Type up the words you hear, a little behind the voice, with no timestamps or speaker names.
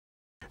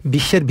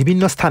বিশ্বের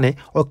বিভিন্ন স্থানে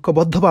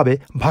ঐক্যবদ্ধভাবে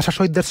ভাষা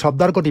শহীদদের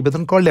শ্রদ্ধার্ঘ্য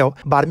নিবেদন করলেও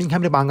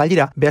বার্মিংহামের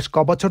বাঙালিরা বেশ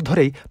কবছর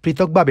ধরেই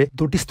পৃথকভাবে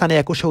দুটি স্থানে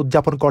একুশে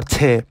উদযাপন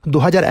করছে।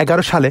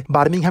 2011 সালে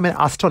বার্মিংহামের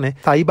আস্টনে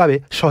স্থায়ীভাবে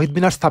শহীদ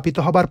মিনার স্থাপিত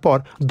হবার পর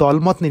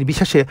দলমত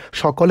নির্বিশেষে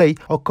সকলেই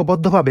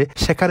ঐক্যবদ্ধভাবে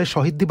সেখানে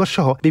শহীদ দিবস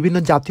সহ বিভিন্ন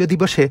জাতীয়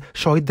দিবসে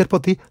শহীদদের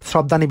প্রতি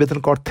শ্রদ্ধা নিবেদন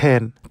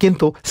করতেন।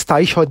 কিন্তু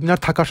স্থায়ী শহীদ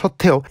মিনার থাকা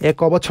সত্ত্বেও এক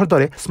বছর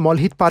ধরে স্মল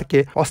হিট পার্কে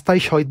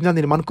অস্থায়ী শহীদ মিনার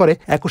নির্মাণ করে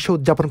একুশে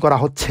উদযাপন করা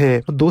হচ্ছে।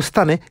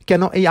 দুস্থানে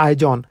কেন এই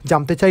আয়োজন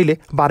জানতে চাইলে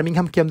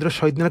বার্মিংহাম কেন্দ্রীয়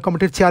শহীদ মিনার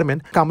কমিটির চেয়ারম্যান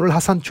কামরুল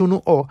হাসান চুনু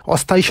ও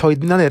অস্থায়ী শহীদ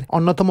মিনারের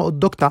অন্যতম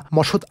উদ্যোক্তা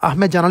মসুদ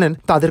আহমেদ জানালেন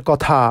তাদের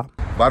কথা।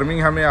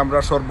 বার্মিংহামে আমরা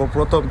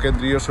সর্বপ্রথম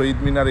কেন্দ্রীয় শহীদ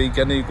মিনার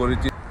এইখানেই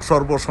করেছি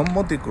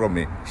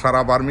সর্বসম্মতিক্রমে,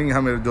 সারা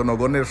বার্মিংহামের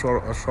জনগণের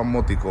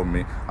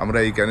সম্মতিক্রমে আমরা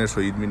এইখানে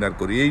শহীদ মিনার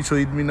করি। এই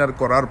শহীদ মিনার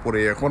করার পরে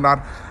এখন আর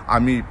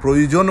আমি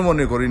প্রয়োজন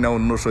মনে করি না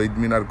অন্য শহীদ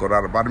মিনার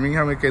করার।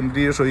 বার্মিংহামে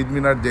কেন্দ্রীয় শহীদ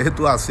মিনার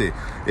যেহেতু আছে,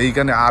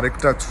 এইখানে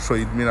আরেকটা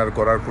শহীদ মিনার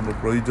করার কোনো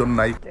প্রয়োজন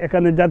নাই।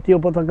 এখানে জাতীয়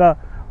পতাকা,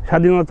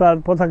 স্বাধীনতার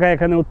পতাকা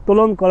এখানে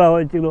উত্তোলন করা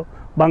হয়েছিল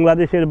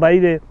বাংলাদেশের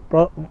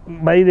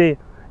বাইরে।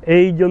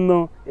 এই জন্য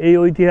এই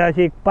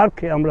ঐতিহাসিক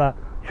পার্কে আমরা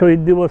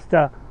শহীদ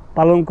দিবসটা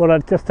পালন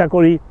করার চেষ্টা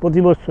করি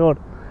প্রতি বছর,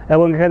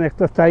 এবং এখানে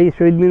একটা স্থায়ী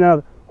শহীদ মিনার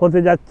হতে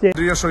যাচ্ছে।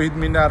 কেন্দ্রীয় শহীদ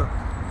মিনার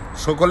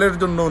সকলের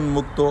জন্য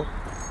উন্মুক্ত।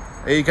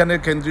 এইখানে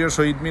কেন্দ্রীয়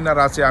শহীদ মিনার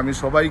আছে। আমি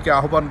সবাইকে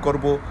আহ্বান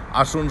করব,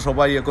 আসুন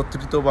সবাই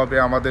একত্রিতভাবে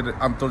আমাদের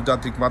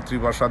আন্তর্জাতিক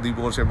মাতৃভাষা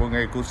দিবস এবং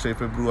 21শে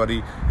ফেব্রুয়ারি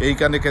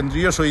এইখানে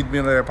কেন্দ্রীয় শহীদ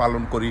মিনারে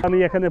পালন করি। আমি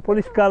এখানে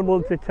পরিষ্কার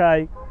বলতে চাই,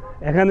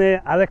 এখানে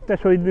আরেকটা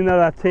শহীদ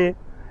মিনার আছে।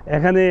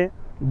 এখানে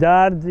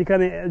যার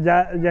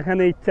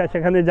যেখানে ইচ্ছা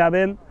সেখানে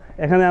যাবেন।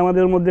 এখানে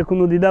আমাদের মধ্যে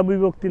কোনো দ্বিধা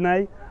বিভক্তি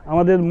নাই।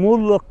 আমাদের মূল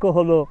লক্ষ্য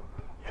হলো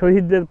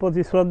শহীদদের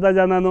প্রতি শ্রদ্ধা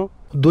জানানো।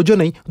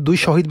 দুজনেই দুই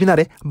শহীদ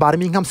মিনারে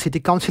বার্মিংহাম সিটি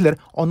কাউন্সিলের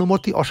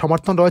অনুমতি ও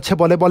সমর্থন রয়েছে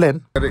বলে বলেন।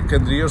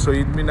 কেন্দ্রীয়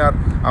শহীদ মিনার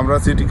আমরা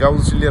সিটি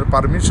কাউন্সিলের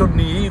পারমিশন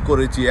নিয়েই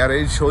করেছি, আর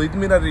এই শহীদ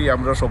মিনারেই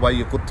আমরা সবাই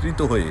একত্রিত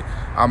হয়ে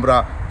আমরা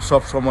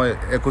সব সময়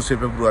 21শে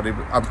ফেব্রুয়ারি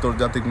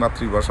আন্তর্জাতিক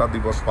মাতৃভাষা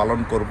দিবস পালন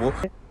করব।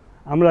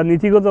 আমরা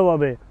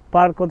নীতিগতভাবে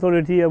পার্ক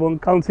অথরিটি এবং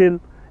কাউন্সিল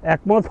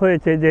একমত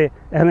হয়েছে যে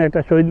এখানে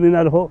একটা শহীদ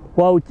মিনার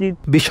হওয়া উচিত।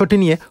 বিষয়টি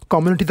নিয়ে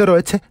কমিউনিটিতে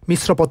রয়েছে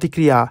মিশ্র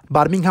প্রতিক্রিয়া।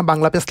 বার্মিংহাম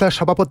বাংলা প্রেসক্লাবের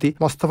সভাপতি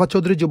মোস্তফা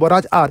চৌধুরী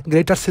যুবরাজ আর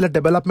greater Sylhet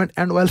development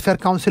and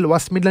welfare council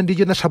West Midland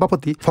রিজিয়নের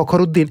সভাপতি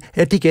ফখরুদ্দিন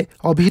এটিকে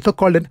অভিহিত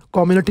করলেন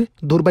কমিউনিটির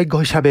দুর্ভাগ্য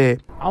হিসাবে।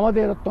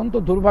 আমাদের অত্যন্ত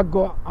দুর্ভাগ্য,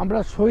 আমরা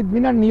শহীদ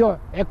মিনার নিয়ে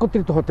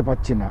একত্রিত হতে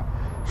পারছি না।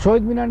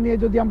 শহীদ মিনার নিয়ে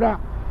যদি আমরা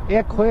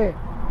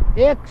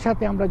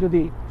একসাথে আমরা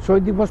যদি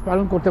শহীদ দিবস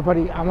পালন করতে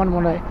পারি, আমার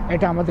মনে হয়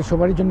এটা আমাদের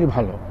সবারই জন্য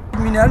ভালো।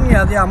 মিনার নিয়ে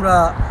যে আমরা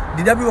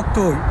দ্বিধাবিভক্ত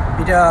হই,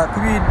 এটা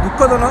খুবই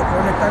দুঃখজনক।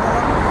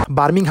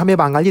 বার্মিংহামে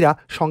বাঙালিরা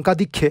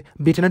সংখ্যাধিক্যে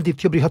ব্রিটেনের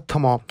দ্বিতীয়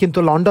বৃহত্তম, কিন্তু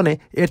লন্ডনে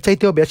এর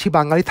চাইতেও বেশি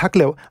বাঙালি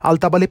থাকলেও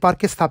আলতাবালি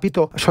পার্কে স্থাপিত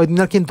শহীদ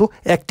মিনার কিন্তু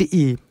একটি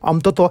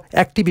অন্তত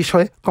একটি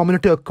বিষয়ে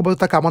কমিউনিটি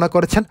ঐক্যবদ্ধতা কামনা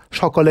করেছেন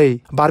সকলেই।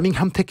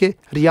 বার্মিংহাম থেকে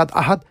রিয়াদ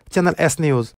আহাদ, চ্যানেল এস নিউজ।